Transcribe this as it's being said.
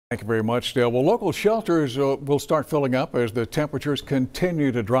Thank you very much, Dale. Well, local shelters will start filling up as the temperatures continue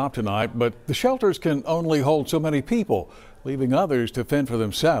to drop tonight, but the shelters can only hold so many people, leaving others to fend for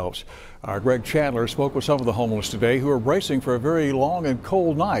themselves. Our Greg Chandler spoke with some of the homeless today who are bracing for a very long and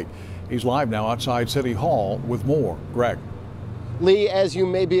cold night. He's live now outside City Hall with more. Greg. Lee, as you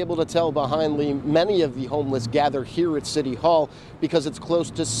may be able to tell behind Lee, many of the homeless gather here at City Hall because it's close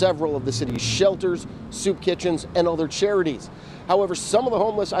to several of the city's shelters, soup kitchens, and other charities. However, some of the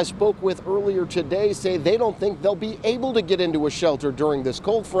homeless I spoke with earlier today say they don't think they'll be able to get into a shelter during this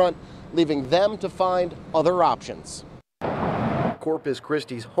cold front, leaving them to find other options. Corpus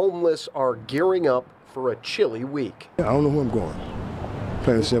Christi's homeless are gearing up for a chilly week. I don't know where I'm going.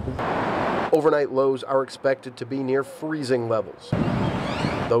 Plain and simple. Overnight lows are expected to be near freezing levels.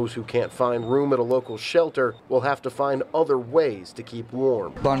 Those who can't find room at a local shelter will have to find other ways to keep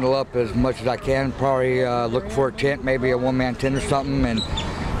warm. Bundle up as much as I can, probably look for a tent, maybe a one-man tent or something, and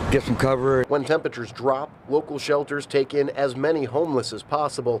get some cover. When temperatures drop, local shelters take in as many homeless as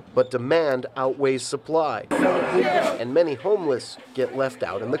possible, but demand outweighs supply. And many homeless get left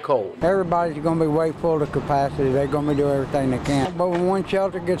out in the cold. Everybody's going to be way full to capacity. They're going to do everything they can. But when one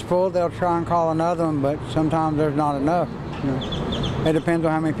shelter gets full, they'll try and call another one, but sometimes there's not enough. You know. It depends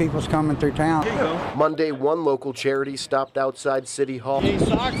on how many people's coming through town. Monday, one local charity stopped outside City Hall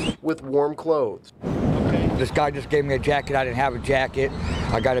with warm clothes. This guy just gave me a jacket. I didn't have a jacket.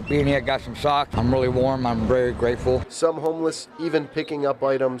 I got a beanie, I got some socks. I'm really warm. I'm very grateful. Some homeless even picking up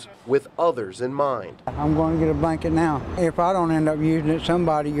items with others in mind. I'm going to get a blanket now. If I don't end up using it,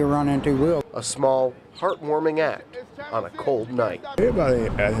 somebody you run into will. A small, heartwarming act on a cold night. Everybody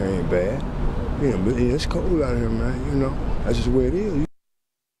out here ain't bad. You know, but it's cold out here, man. You know, that's just the way it is.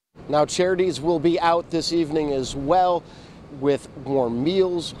 Now, charities will be out this evening as well, with warm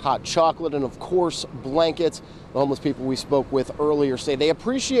meals, hot chocolate, and of course, blankets. The homeless people we spoke with earlier say they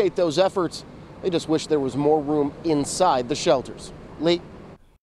appreciate those efforts. They just wish there was more room inside the shelters. Lee?